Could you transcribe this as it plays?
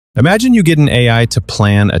Imagine you get an AI to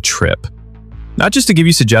plan a trip. Not just to give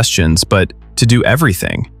you suggestions, but to do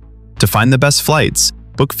everything. To find the best flights,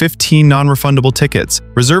 book 15 non-refundable tickets,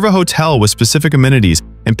 reserve a hotel with specific amenities,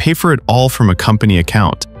 and pay for it all from a company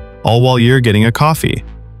account, all while you're getting a coffee.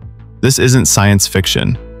 This isn't science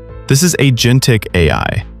fiction. This is Agentic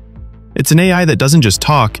AI. It's an AI that doesn't just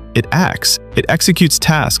talk, it acts. It executes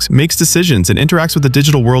tasks, makes decisions, and interacts with the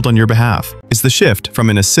digital world on your behalf. It's the shift from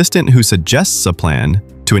an assistant who suggests a plan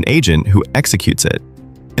to an agent who executes it.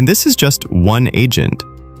 And this is just one agent.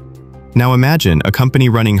 Now imagine a company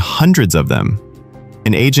running hundreds of them.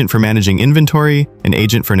 An agent for managing inventory, an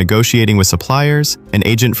agent for negotiating with suppliers, an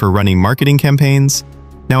agent for running marketing campaigns.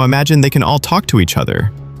 Now imagine they can all talk to each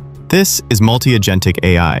other. This is multi-agentic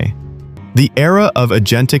AI. The era of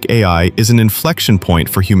agentic AI is an inflection point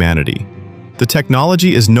for humanity. The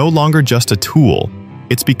technology is no longer just a tool,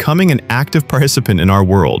 it's becoming an active participant in our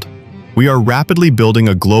world. We are rapidly building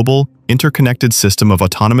a global, interconnected system of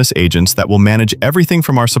autonomous agents that will manage everything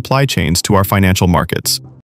from our supply chains to our financial markets.